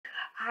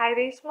Hi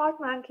there, smart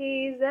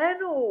monkeys, and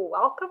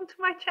welcome to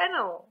my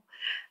channel.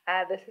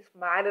 This is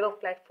my little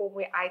platform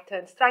where I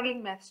turn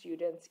struggling math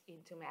students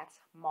into maths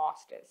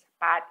masters.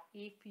 But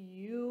if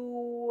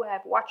you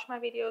have watched my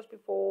videos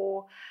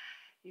before,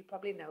 you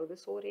probably know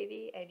this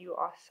already and you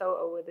are so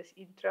over this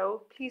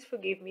intro. Please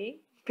forgive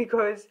me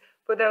because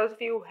for those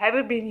of you who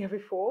haven't been here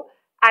before,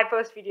 I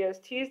post videos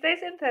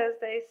Tuesdays and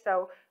Thursdays,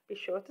 so be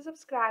sure to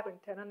subscribe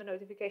and turn on the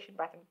notification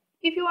button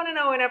if you want to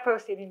know when I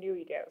post any new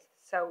videos.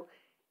 So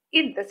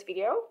in this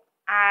video,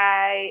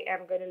 I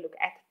am going to look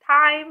at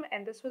time,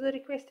 and this was a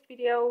requested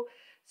video.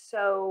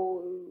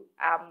 So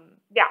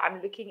yeah,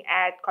 I'm looking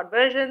at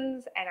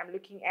conversions and I'm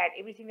looking at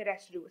everything that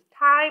has to do with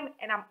time,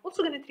 and I'm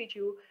also going to teach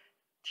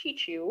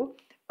you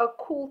a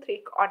cool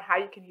trick on how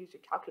you can use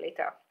your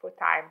calculator for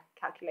time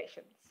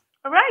calculations.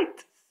 All right,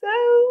 so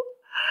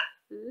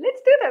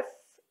let's do this.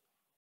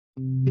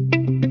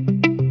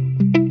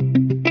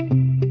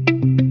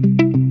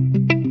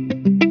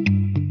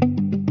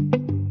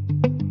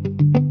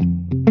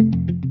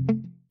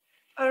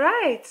 All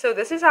right, so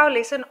this is our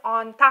lesson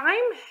on time,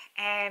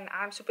 and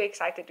I'm super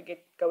excited to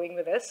get going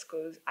with this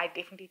because I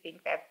definitely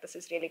think that this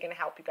is really going to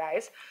help you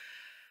guys.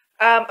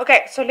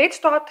 Okay, so let's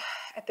start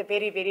at the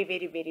very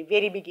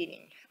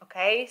beginning.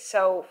 Okay,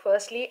 so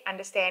firstly,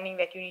 understanding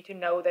that you need to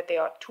know that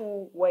there are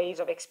two ways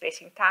of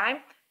expressing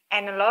time: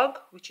 analog,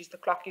 which is the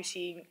clock you're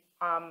seeing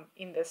on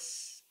the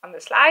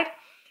slide,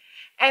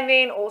 and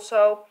then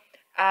also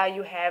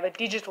you have a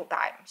digital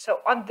time.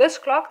 So on this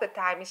clock, the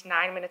time is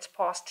 9 minutes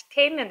past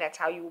 10, and that's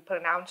how you would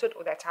pronounce it,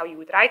 or that's how you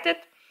would write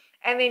it.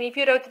 And then if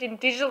you wrote it in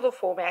digital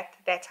format,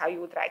 that's how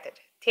you would write it,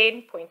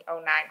 10.09.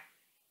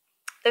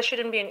 This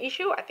shouldn't be an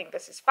issue. I think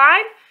this is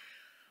fine.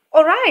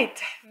 All right,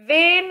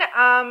 then,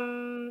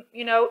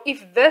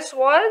 if this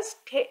was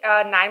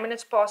 9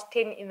 minutes past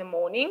 10 in the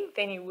morning,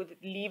 then you would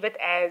leave it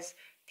as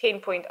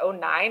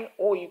 10.09,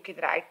 or you could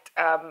write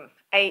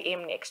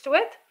AM next to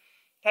it.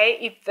 Okay,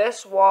 if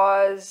this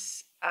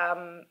was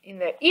in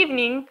the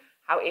evening,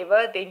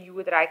 however, then you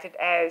would write it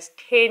as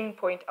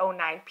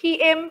 10.09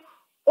 p.m.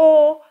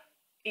 or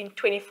in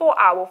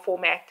 24-hour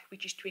format,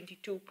 which is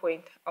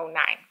 22.09.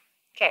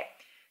 Okay,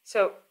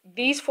 so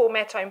these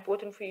formats are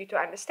important for you to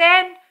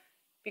understand,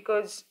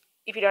 because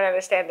if you don't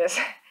understand this,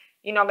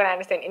 you're not going to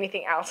understand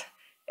anything else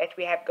that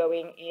we have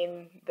going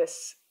in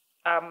this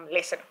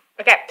lesson.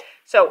 Okay,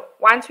 so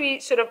once we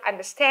sort of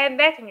understand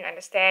that, and you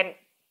understand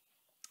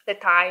the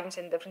times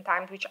and different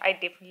times, which I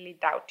definitely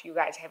doubt you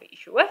guys have an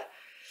issue with,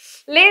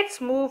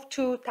 let's move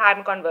to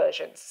time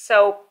conversions.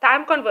 So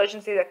time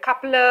conversions, there's a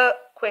couple of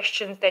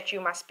questions that you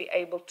must be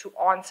able to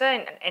answer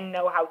and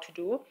know how to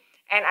do.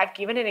 And I've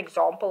given an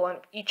example on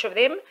each of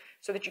them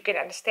so that you can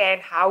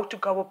understand how to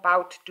go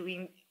about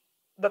doing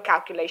the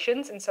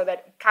calculations, and so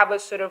that it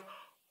covers sort of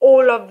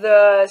all of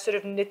the sort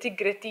of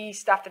nitty-gritty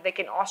stuff that they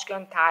can ask you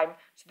on time,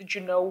 so that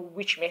you know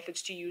which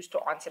methods to use to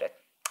answer it.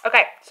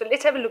 Okay, so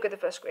let's have a look at the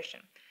first question.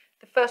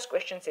 The first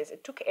question says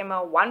it took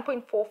Emma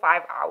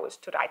 1.45 hours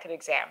to write an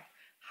exam.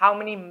 How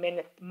many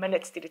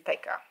minutes did it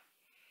take her?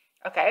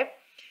 Okay,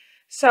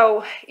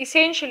 so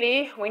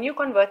essentially when you're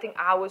converting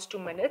hours to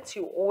minutes,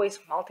 you always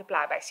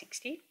multiply by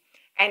 60.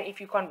 And if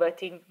you're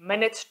converting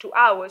minutes to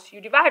hours,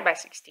 you divide by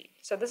 60.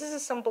 So this is a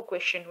simple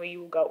question where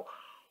you go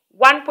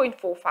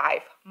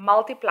 1.45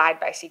 multiplied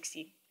by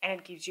 60, and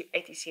it gives you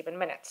 87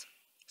 minutes.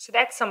 So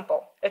that's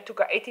simple. It took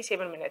her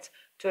 87 minutes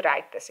to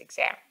write this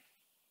exam.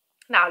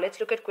 Now let's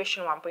look at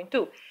question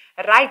 1.2.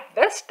 Write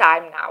this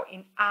time now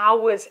in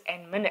hours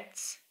and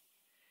minutes.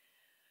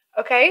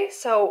 Okay,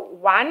 so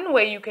one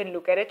way you can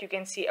look at it, you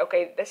can see,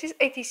 okay, this is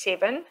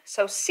 87.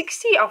 So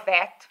 60 of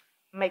that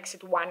makes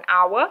it 1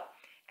 hour.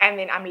 And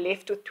then I'm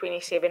left with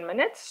 27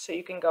 minutes. So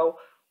you can go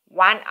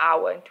 1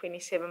 hour and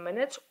 27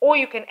 minutes. Or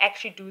you can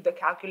actually do the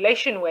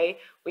calculation way,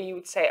 where you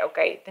would say,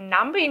 okay, the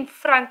number in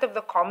front of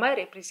the comma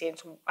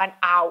represents 1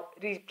 hour,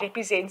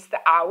 represents the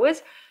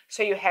hours.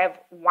 So you have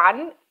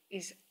 1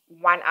 is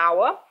 1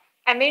 hour.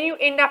 And then you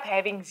end up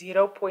having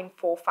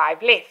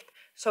 0.45 left.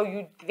 So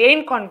you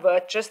then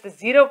convert just the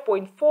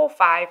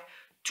 0.45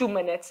 to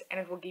minutes, and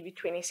it will give you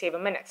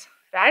 27 minutes,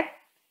 right?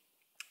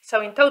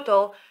 So in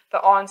total,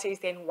 the answer is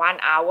then 1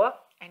 hour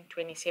and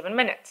 27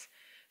 minutes.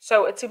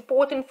 So it's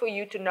important for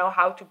you to know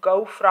how to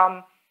go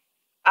from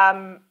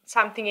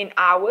something in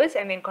hours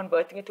and then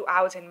converting it to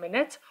hours and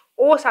minutes,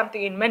 or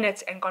something in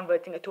minutes and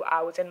converting it to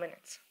hours and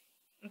minutes.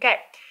 Okay.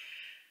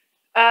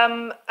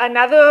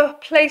 Another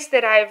place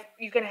that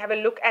you can have a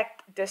look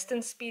at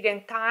distance, speed,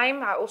 and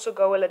time. I also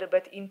go a little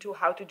bit into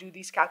how to do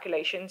these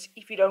calculations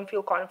if you don't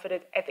feel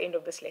confident at the end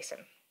of this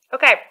lesson.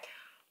 Okay,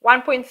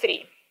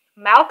 1.3.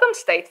 Malcolm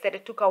states that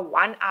it took her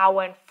 1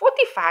 hour and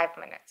 45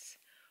 minutes.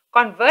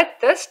 Convert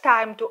this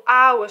time to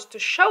hours to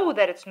show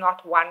that it's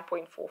not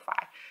 1.45.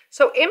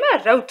 So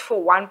Emma wrote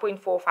for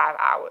 1.45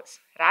 hours,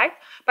 right?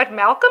 But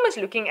Malcolm is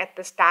looking at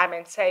this time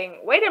and saying,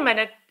 wait a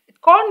minute,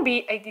 it can't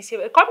be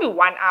 87, it can't be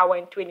 1 hour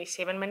and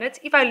 27 minutes.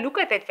 If I look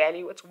at that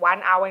value, it's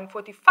 1 hour and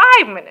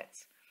 45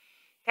 minutes.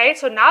 Okay,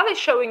 so now they're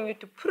showing you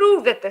to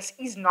prove that this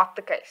is not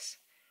the case.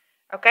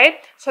 Okay,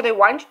 so they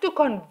want you to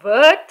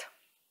convert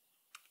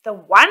the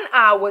 1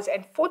 hours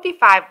and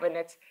 45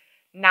 minutes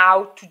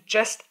now to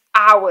just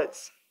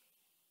hours.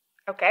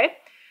 Okay,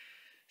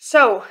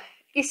 so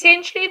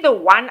essentially the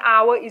 1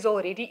 hour is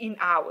already in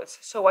hours.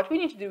 So what we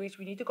need to do is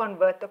we need to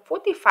convert the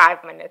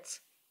 45 minutes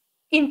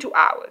into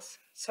hours.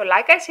 So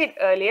like I said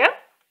earlier,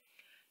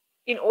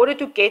 in order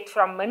to get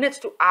from minutes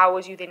to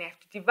hours, you then have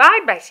to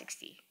divide by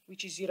 60,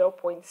 which is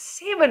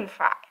 0.75,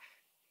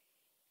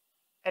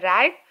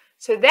 right?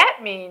 So that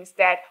means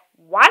that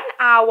 1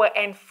 hour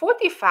and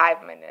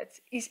 45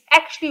 minutes is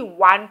actually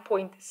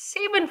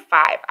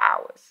 1.75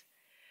 hours.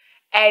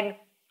 And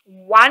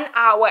 1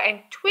 hour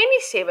and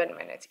 27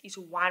 minutes is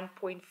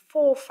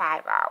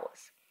 1.45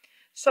 hours.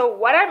 So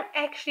what I'm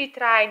actually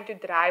trying to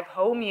drive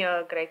home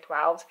here, grade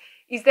 12s,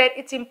 is that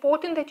it's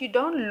important that you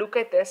don't look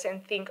at this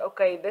and think,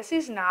 okay, this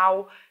is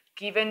now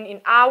given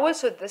in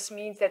hours, so this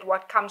means that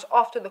what comes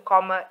after the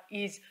comma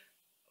is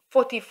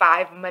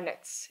 45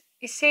 minutes.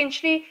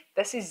 Essentially,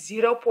 this is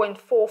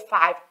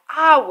 0.45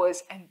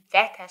 hours, and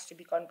that has to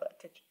be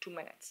converted to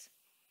minutes.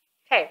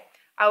 Okay,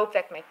 I hope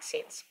that makes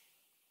sense.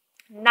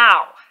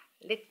 Now,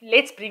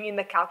 let's bring in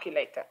the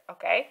calculator,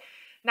 okay?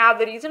 Now,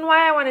 the reason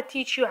why I want to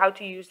teach you how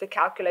to use the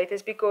calculator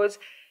is because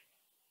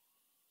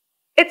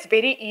it's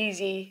very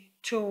easy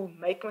to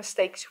make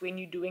mistakes when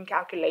you're doing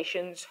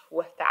calculations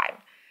with time.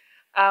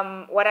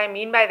 What I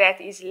mean by that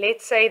is,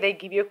 let's say they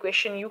give you a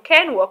question, you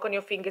can work on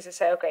your fingers and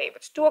say, okay, if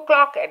it's 2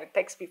 o'clock and it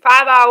takes me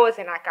 5 hours,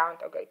 and I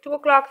count, okay, 2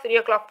 o'clock, 3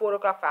 o'clock, 4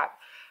 o'clock, 5.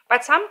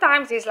 But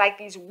sometimes there's like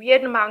these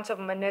weird amounts of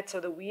minutes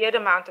or the weird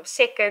amount of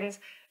seconds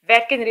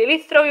that can really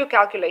throw your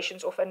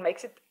calculations off and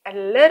makes it a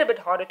little bit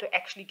harder to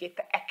actually get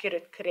the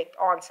accurate, correct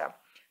answer.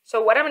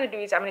 So what I'm going to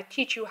do is I'm going to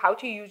teach you how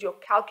to use your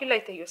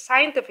calculator, your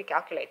scientific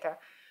calculator,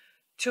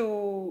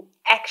 to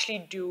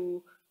actually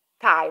do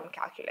time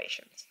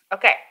calculations.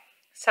 Okay,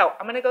 so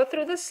I'm going to go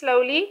through this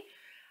slowly.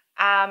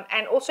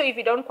 And also, if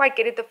you don't quite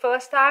get it the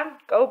first time,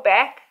 go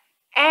back.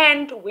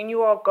 And when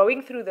you are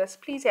going through this,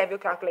 please have your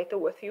calculator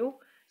with you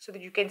so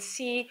that you can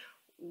see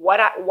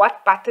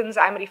what buttons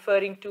I'm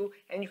referring to,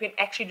 and you can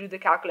actually do the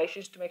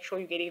calculations to make sure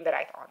you're getting the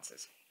right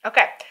answers.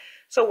 Okay,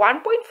 so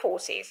 1.4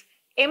 says,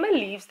 Emma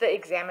leaves the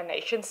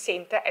examination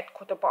center at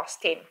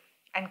 10:15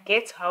 and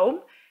gets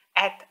home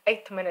at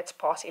 8 minutes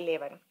past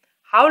 11.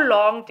 How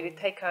long did it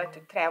take her to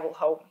travel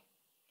home?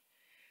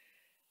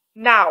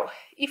 Now,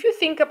 if you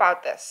think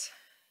about this,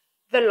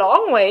 the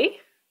long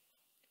way,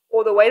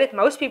 or the way that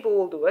most people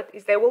will do it,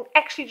 is they will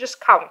actually just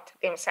count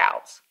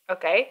themselves,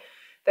 okay?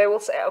 They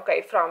will say,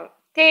 okay, from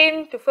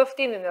 10 to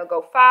 15, and they'll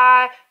go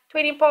 5,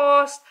 20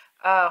 past,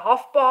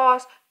 half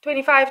past,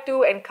 25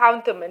 to, and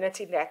count the minutes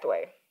in that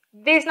way.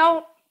 There's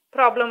no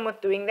problem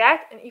with doing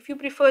that, and if you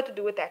prefer to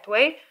do it that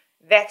way,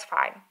 that's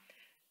fine.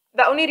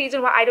 The only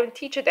reason why I don't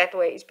teach it that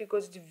way is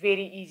because it's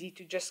very easy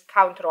to just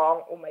count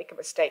wrong or make a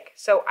mistake.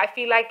 So I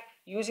feel like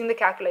using the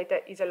calculator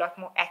is a lot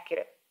more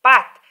accurate.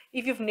 But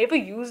if you've never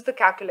used the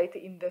calculator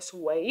in this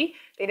way,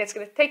 then it's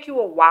going to take you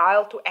a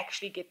while to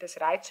actually get this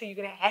right. So you're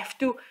going to have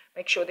to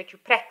make sure that you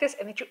practice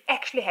and that you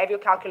actually have your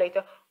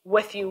calculator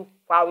with you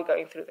while we're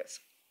going through this.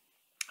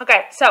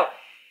 Okay, so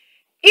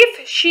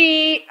if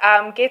she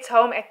gets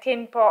home at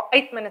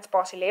 8 minutes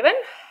past 11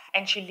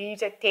 and she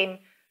leaves at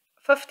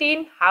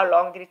 10:15, how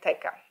long did it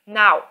take her?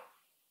 Now,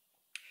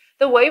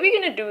 the way we're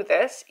going to do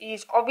this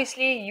is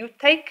obviously you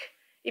take,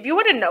 if you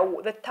want to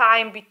know the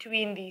time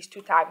between these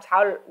two times,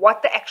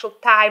 what the actual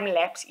time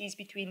lapse is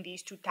between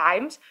these two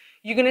times,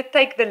 you're going to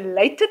take the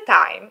later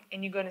time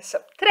and you're going to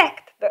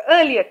subtract the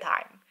earlier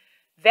time.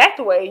 That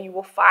way you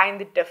will find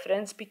the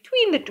difference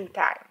between the two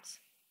times,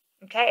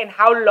 okay, and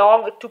how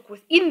long it took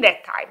within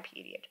that time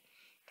period,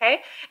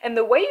 okay? And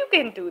the way you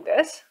can do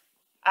this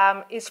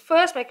is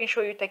first making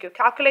sure you take your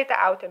calculator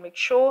out and make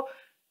sure,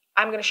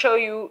 I'm going to show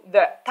you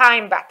the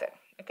time button.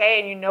 Okay,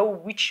 and you know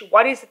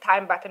what is the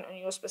time button on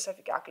your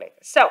specific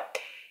calculator. So,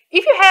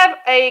 if you have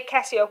a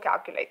Casio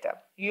calculator,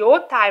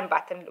 your time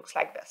button looks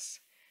like this.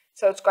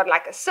 So, it's got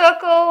like a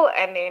circle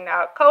and then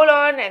a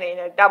colon and then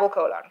a double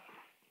colon.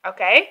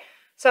 Okay,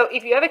 so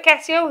if you have a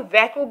Casio,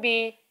 that will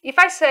be, if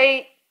I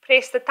say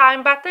press the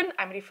time button,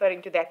 I'm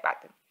referring to that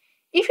button.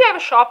 If you have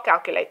a Sharp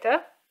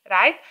calculator,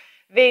 right,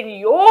 then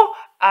your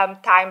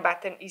time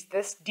button is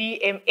this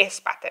DMS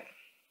button,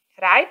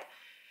 right?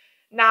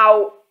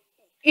 Now,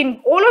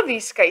 in all of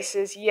these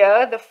cases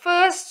here, the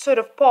first sort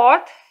of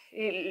part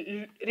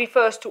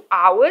refers to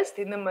hours,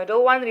 then the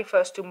middle one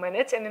refers to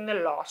minutes, and then the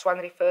last one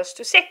refers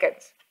to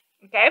seconds,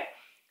 okay?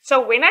 So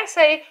when I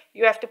say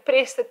you have to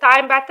press the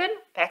time button,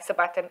 that's the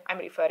button I'm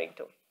referring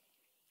to.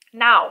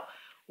 Now,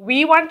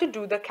 we want to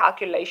do the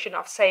calculation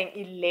of saying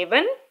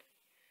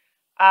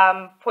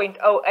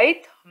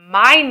 11.08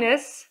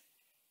 minus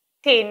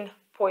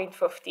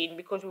 10.15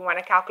 because we want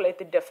to calculate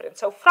the difference.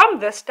 So from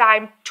this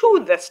time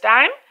to this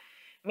time,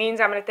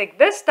 means I'm going to take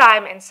this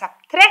time and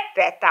subtract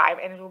that time,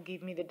 and it will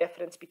give me the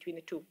difference between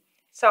the two.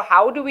 So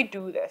how do we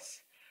do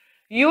this?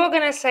 You are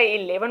going to say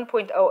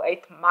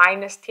 11.08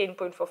 minus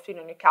 10.15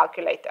 on your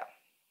calculator.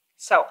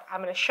 So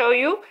I'm going to show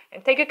you,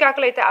 and take your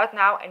calculator out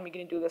now, and we're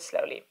going to do this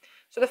slowly.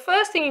 So the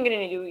first thing you're going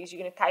to do is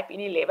you're going to type in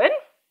 11,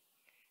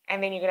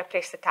 and then you're going to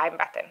press the time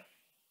button.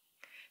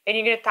 Then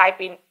you're going to type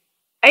in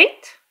 8,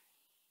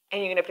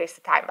 and you're going to press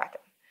the time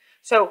button.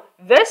 So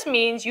this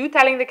means you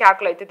telling the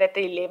calculator that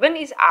the 11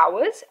 is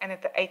hours and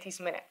that the 8 is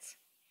minutes.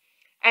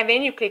 And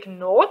then you click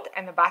naught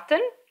and the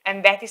button,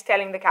 and that is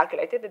telling the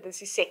calculator that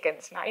this is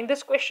seconds. Now in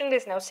this question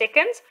there's no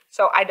seconds,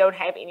 so I don't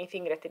have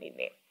anything written in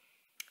there.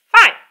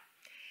 Fine.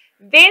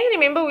 Then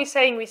remember we're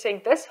saying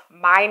this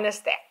minus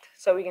that.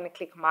 So we're going to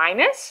click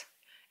minus,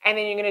 and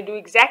then you're going to do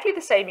exactly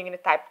the same. You're going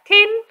to type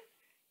 10,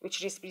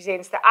 which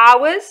represents the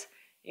hours.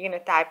 You're going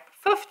to type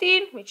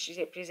 15, which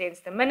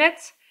represents the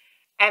minutes,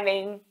 and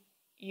then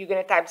you're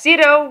going to type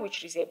 0,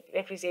 which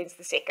represents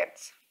the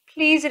seconds.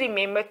 Please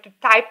remember to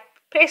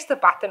press the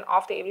button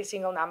after every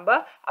single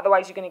number,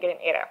 otherwise you're going to get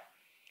an error.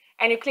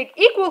 And you click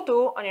equal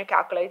to on your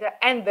calculator,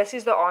 and this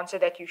is the answer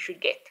that you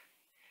should get.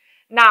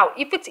 Now,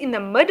 if it's in the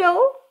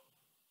middle,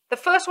 the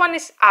first one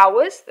is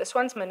hours, this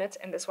one's minutes,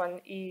 and this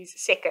one is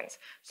seconds.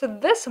 So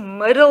this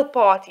middle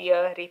part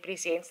here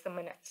represents the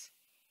minutes.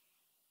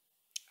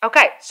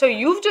 Okay, so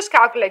you've just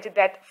calculated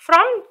that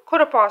from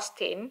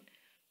 10:15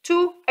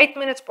 to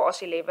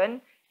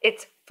 11:08,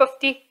 it's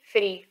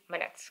 53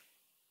 minutes.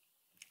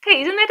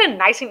 Okay, isn't that a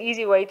nice and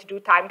easy way to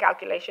do time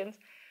calculations?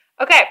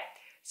 Okay,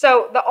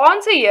 so the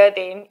answer here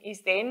then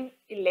is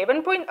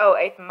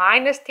 11.08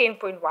 minus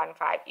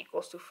 10.15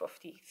 equals to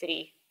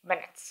 53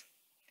 minutes.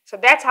 So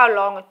that's how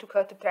long it took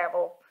her to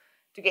travel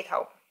to get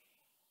home.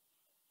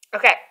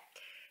 Okay,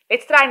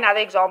 let's try another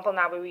example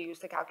now where we use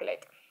the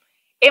calculator.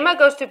 Emma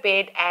goes to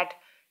bed at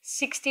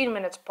 16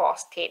 minutes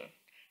past 10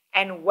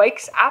 and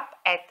wakes up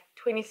at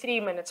 23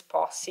 minutes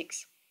past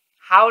 6.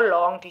 How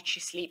long did she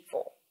sleep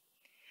for?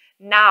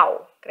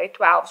 Now, grade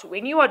 12s,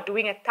 when you are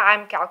doing a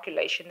time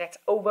calculation that's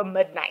over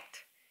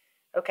midnight,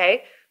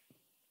 okay,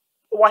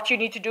 what you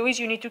need to do is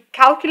you need to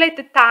calculate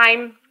the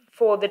time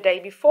for the day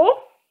before,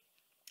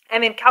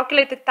 and then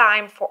calculate the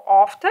time for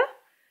after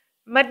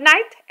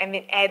midnight, and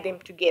then add them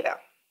together.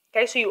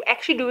 Okay, so you're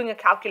actually doing a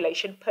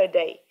calculation per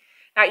day.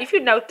 Now, if you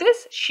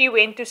notice, she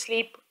went to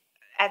sleep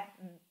at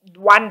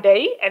one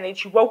day, and then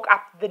she woke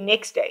up the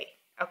next day.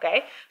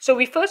 Okay, so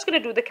we're first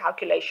going to do the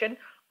calculation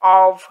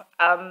of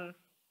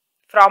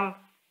from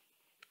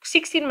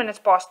 16 minutes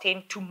past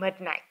 10 to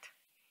midnight.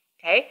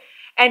 Okay,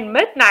 and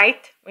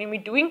midnight, when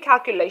we're doing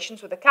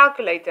calculations with a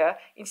calculator,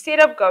 instead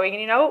of going,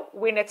 you know,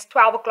 when it's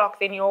 12 o'clock,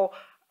 then your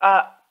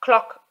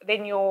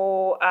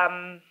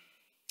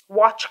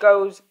watch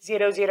goes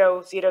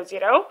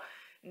 0000.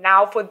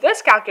 Now for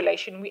this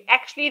calculation,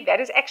 that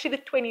is actually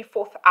the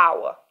 24th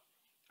hour,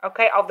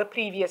 okay, of the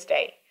previous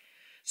day.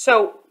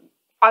 So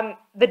on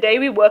the day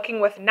we're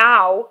working with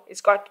now,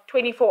 it's got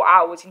 24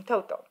 hours in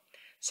total.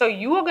 So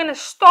you are going to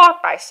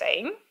start by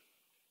saying,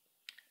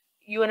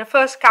 you're going to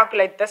first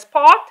calculate this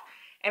part,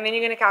 and then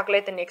you're going to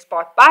calculate the next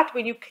part. But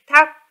when you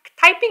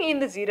typing in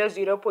the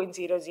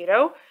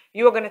 00.00,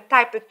 you are going to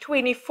type the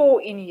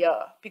 24 in here,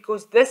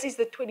 because this is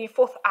the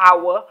 24th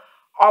hour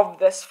of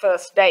this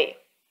first day.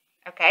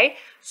 Okay,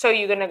 so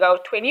you're going to go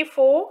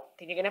 24,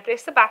 then you're going to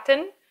press the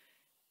button,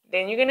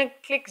 then you're going to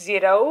click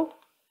 0,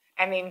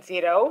 and then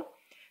 0.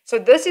 So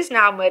this is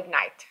now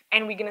midnight,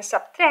 and we're going to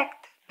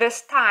subtract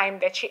this time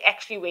that she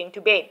actually went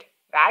to bed,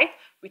 right?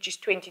 Which is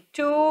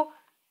 22,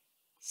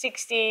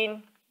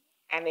 16,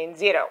 and then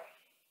 0,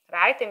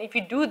 right? And if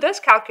you do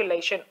this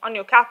calculation on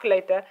your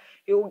calculator,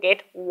 you will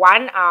get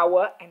 1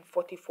 hour and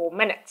 44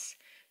 minutes.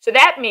 So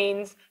that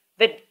means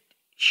that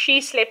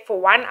she slept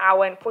for 1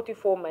 hour and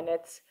 44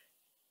 minutes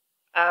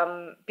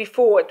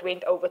before it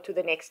went over to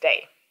the next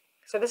day.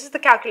 So this is the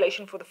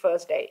calculation for the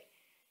first day,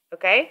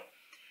 okay?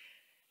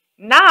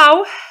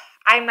 Now,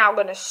 I'm now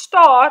going to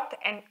start,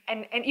 and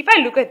if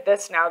I look at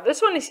this now,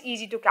 this one is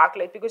easy to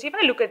calculate, because if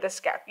I look at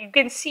this you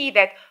can see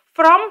that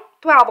from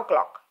 12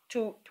 o'clock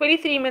to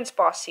 23 minutes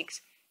past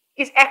 6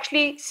 is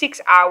actually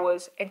 6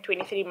 hours and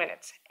 23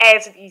 minutes,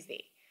 as it is there.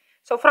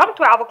 So from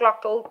 12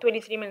 o'clock till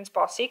 23 minutes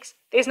past 6,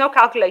 there's no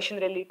calculation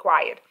really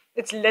required.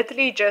 It's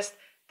literally just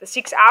the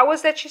 6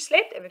 hours that she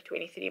slept and the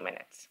 23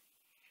 minutes.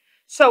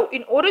 So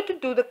in order to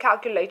do the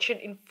calculation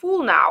in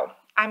full now,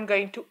 I'm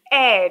going to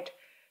add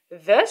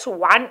this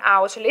 1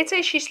 hour. So let's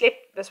say she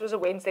slept, this was a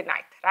Wednesday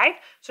night, right?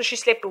 So she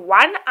slept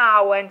 1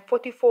 hour and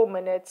 44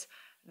 minutes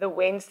the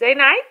Wednesday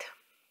night,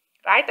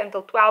 right,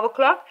 until 12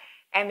 o'clock.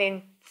 And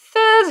then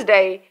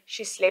Thursday,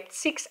 she slept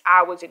 6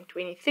 hours and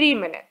 23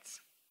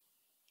 minutes,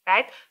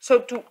 right? So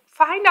to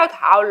find out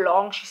how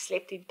long she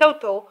slept in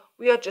total,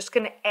 we are just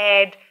going to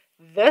add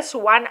this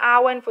 1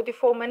 hour and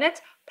 44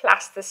 minutes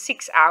plus the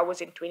 6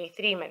 hours and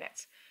 23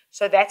 minutes.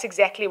 So that's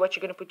exactly what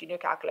you're going to put in your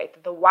calculator.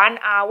 The 1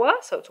 hour,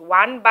 so it's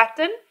 1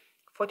 button,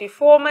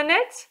 44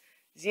 minutes,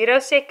 0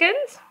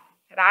 seconds,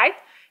 right?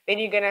 Then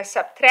you're going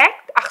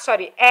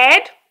to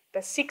add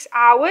the 6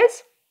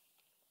 hours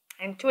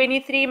and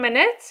 23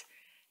 minutes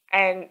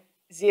and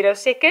 0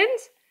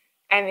 seconds,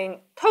 and then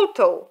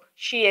total,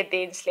 she had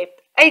then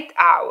slept 8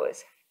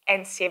 hours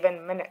and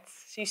 7 minutes.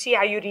 So you see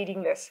how you're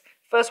reading this.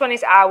 First one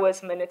is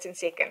hours, minutes, and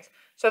seconds.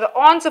 So the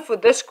answer for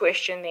this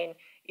question then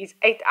is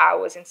 8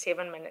 hours and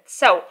 7 minutes.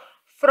 So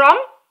from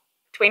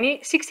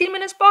 16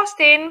 minutes past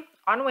 10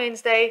 on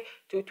Wednesday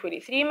to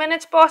 23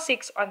 minutes past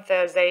 6 on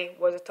Thursday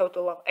was a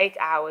total of 8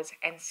 hours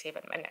and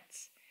 7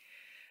 minutes.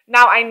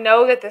 Now, I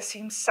know that this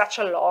seems such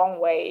a long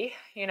way,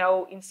 you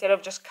know, instead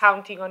of just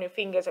counting on your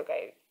fingers,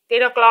 okay,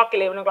 10 o'clock,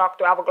 11 o'clock,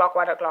 12 o'clock,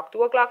 1 o'clock,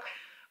 2 o'clock.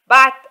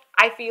 But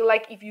I feel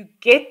like if you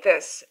get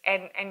this,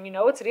 and you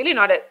know, it's really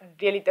not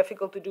really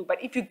difficult to do,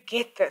 but if you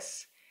get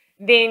this,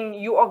 then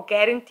you are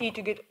guaranteed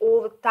to get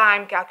all the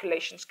time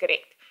calculations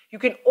correct. You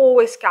can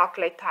always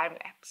calculate time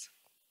lapse.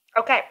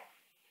 Okay.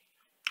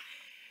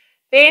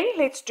 Then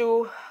let's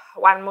do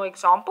one more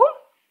example.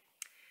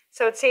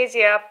 So it says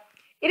here,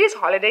 it is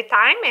holiday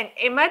time and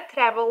Emma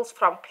travels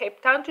from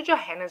Cape Town to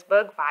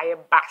Johannesburg via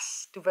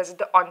bus to visit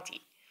the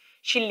auntie.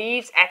 She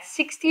leaves at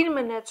 16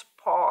 minutes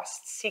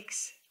past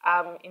 6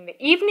 in the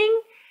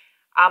evening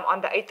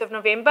on the 8th of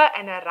November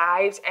and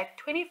arrives at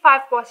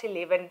 25 past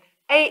 11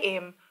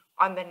 a.m.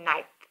 on the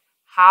 9th.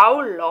 How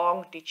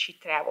long did she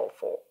travel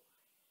for?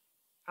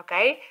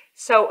 Okay,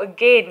 so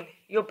again,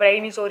 your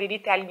brain is already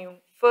telling you,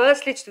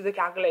 first let's do the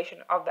calculation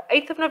of the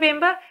 8th of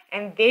November,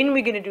 and then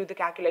we're going to do the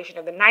calculation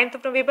of the 9th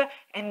of November,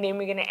 and then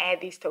we're going to add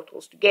these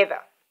totals together.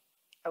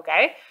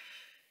 Okay,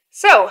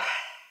 so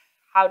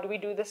how do we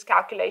do this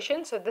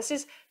calculation? So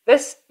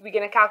we're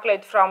going to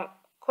calculate from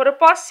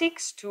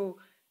 6:15 to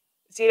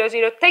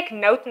 00. Take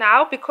note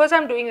now, because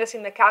I'm doing this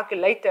in the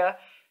calculator,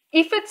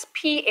 if it's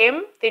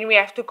PM, then we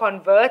have to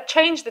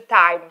change the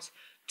times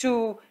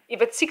to,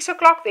 if it's 6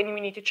 o'clock, then we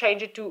need to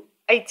change it to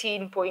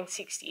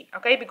 18.16,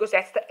 okay, because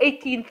that's the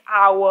 18th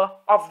hour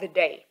of the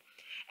day.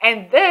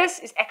 And this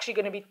is actually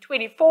going to be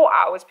 24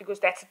 hours because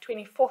that's the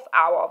 24th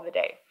hour of the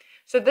day.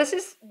 So this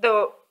is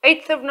the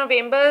 8th of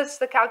November,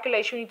 the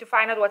calculation. We need to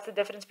find out what's the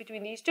difference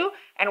between these two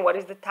and what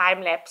is the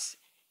time lapse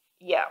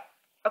here.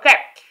 Okay,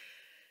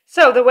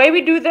 so the way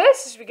we do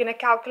this is we're going to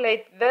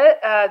calculate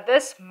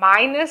this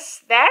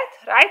minus that,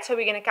 right? So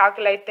we're going to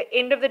calculate the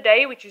end of the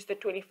day, which is the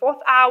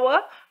 24th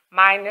hour,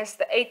 minus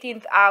the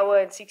 18th hour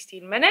and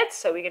 16 minutes.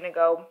 So we're going to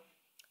go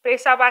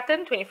press our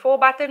button, 24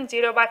 button,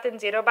 0 button,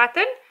 0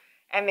 button,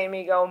 and then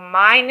we go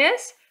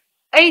minus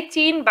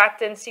 18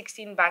 button,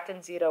 16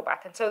 button, 0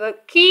 button. So the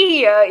key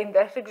here in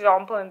this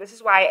example, and this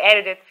is why I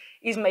added it,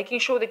 is making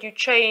sure that you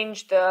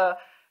change the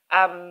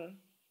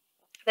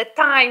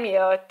time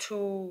here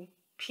to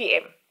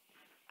PM,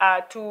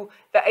 to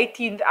the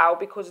 18th hour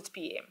because it's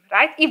PM,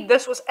 right? If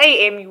this was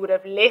AM, you would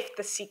have left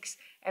the 6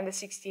 and the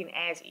 16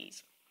 as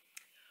is.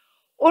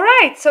 All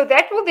right, so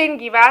that will then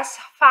give us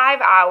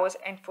 5 hours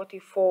and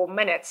 44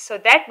 minutes. So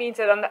that means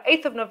that on the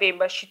 8th of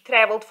November, she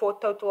traveled for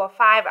a total of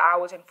 5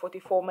 hours and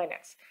 44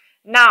 minutes.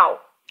 Now,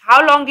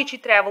 how long did she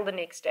travel the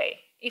next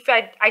day? If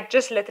I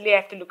just literally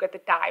have to look at the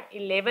time,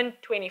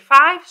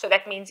 11:25, so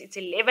that means it's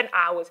 11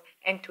 hours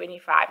and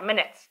 25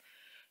 minutes.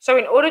 So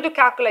in order to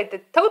calculate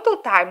the total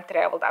time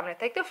traveled, I'm going to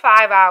take the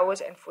 5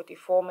 hours and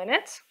 44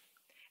 minutes,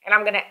 and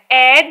I'm going to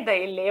add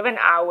the 11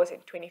 hours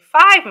and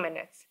 25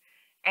 minutes.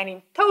 And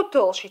in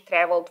total, she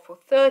traveled for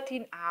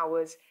 13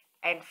 hours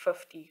and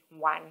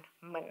 51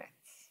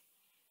 minutes.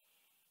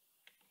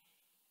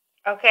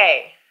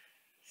 Okay,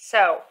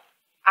 so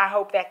I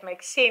hope that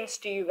makes sense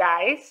to you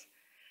guys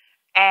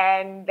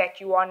and that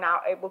you are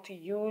now able to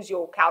use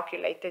your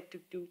calculator to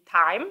do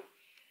time.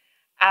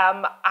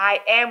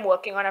 I am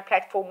working on a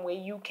platform where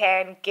you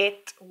can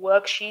get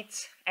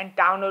worksheets and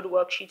download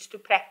worksheets to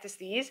practice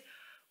these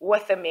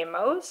with the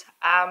memos.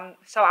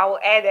 So I will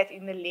add that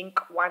in the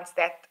link once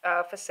that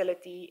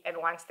facility and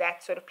once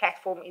that sort of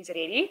platform is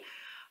ready.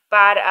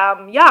 But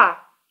yeah,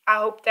 I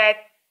hope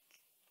that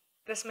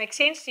this makes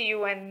sense to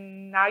you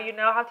and now you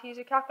know how to use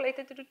a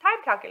calculator to do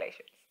time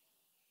calculations.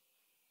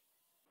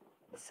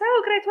 So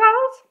grade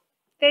 12s,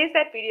 there's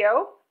that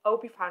video. I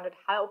hope you found it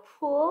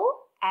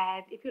helpful,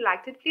 and if you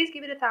liked it, please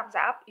give it a thumbs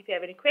up. If you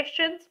have any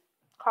questions,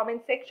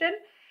 comment section.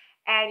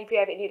 And if you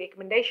have any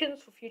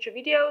recommendations for future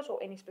videos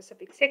or any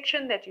specific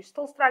section that you're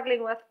still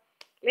struggling with,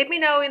 let me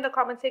know in the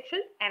comment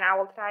section and I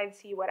will try and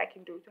see what I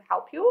can do to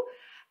help you.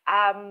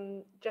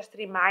 Just a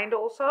reminder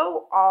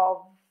also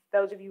of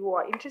those of you who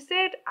are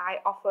interested,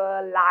 I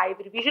offer live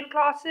revision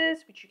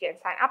classes which you can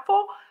sign up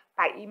for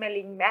by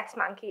emailing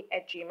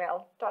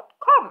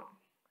mathsmonkey@gmail.com.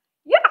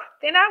 Yeah,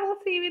 then I will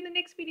see you in the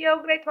next video,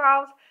 grade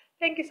 12s.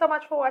 Thank you so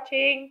much for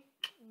watching.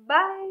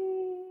 Bye.